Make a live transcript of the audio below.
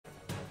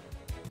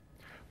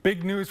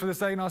Big news for the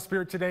Saginaw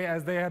Spirit today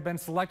as they have been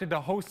selected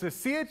to host the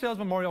CHL's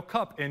Memorial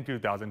Cup in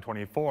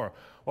 2024.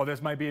 While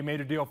this might be a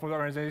major deal for the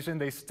organization,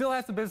 they still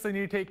have some business they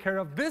need to take care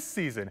of this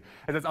season,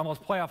 as it's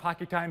almost playoff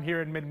hockey time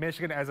here in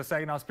mid-Michigan as the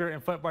Saginaw Spirit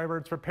and Flint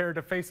Whitebirds prepare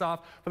to face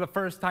off for the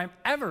first time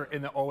ever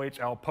in the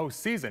OHL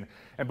postseason.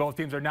 And both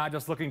teams are not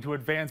just looking to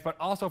advance, but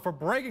also for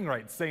bragging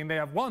rights, saying they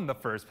have won the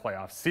first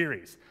playoff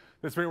series.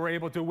 The Spirit were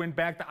able to win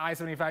back the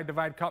I-75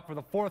 Divide Cup for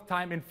the fourth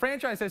time in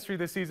franchise history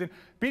this season,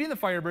 beating the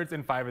Firebirds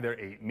in 5 of their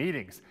 8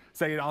 meetings.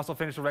 Saginaw also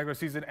finished the regular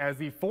season as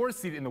the 4th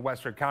seed in the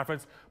Western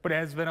Conference, but it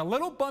has been a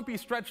little bumpy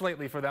stretch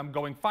lately for them,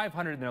 going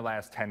 500 in their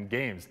last 10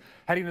 games.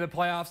 Heading to the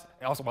playoffs,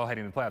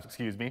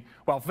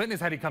 while Flint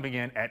is coming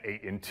in at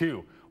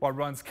 8-2. While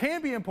runs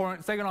can be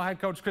important, Saginaw head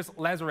coach Chris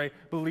Lazare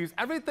believes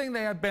everything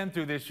they have been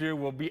through this year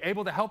will be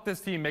able to help this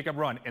team make a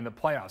run in the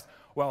playoffs,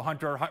 while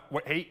Hunter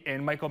Haight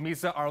and Michael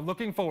Misa are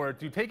looking forward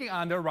to taking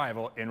on their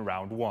rival in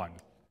round 1.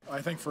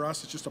 I think for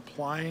us, it's just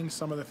applying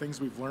some of the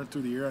things we've learned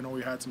through the year. I know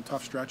we had some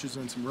tough stretches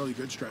and some really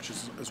good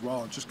stretches as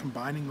well. Just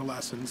combining the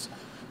lessons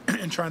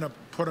and trying to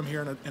put them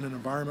here in an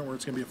environment where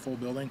it's going to be a full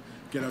building,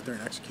 get out there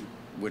and execute.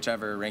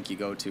 Whichever rink you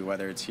go to,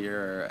 whether it's here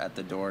or at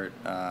the Dort,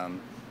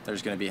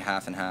 there's going to be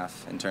half and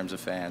half in terms of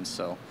fans.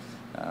 So,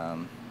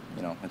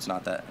 you know, it's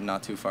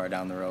not too far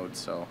down the road.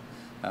 So,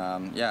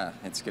 yeah,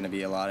 it's going to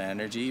be a lot of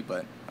energy,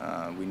 but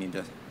we need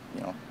to,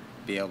 you know,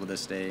 be able to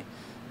stay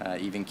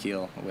even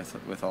keel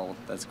with all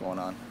that's going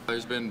on.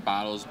 There's been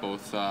battles.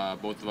 Both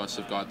of us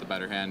have got the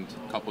better hand.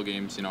 A couple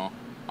games, you know.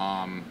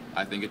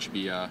 I think it should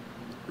be a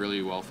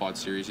really well-fought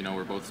series. You know,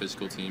 we're both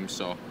physical teams,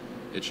 so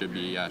it should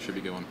be a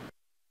good one.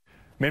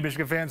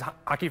 Mid-Michigan fans,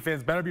 hockey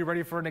fans better be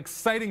ready for an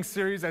exciting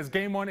series as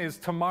Game 1 is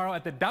tomorrow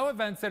at the Dow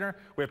Event Center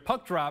with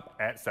puck drop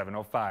at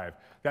 7:05.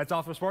 That's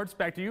all for sports.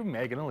 Back to you,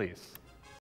 Megan and Elise.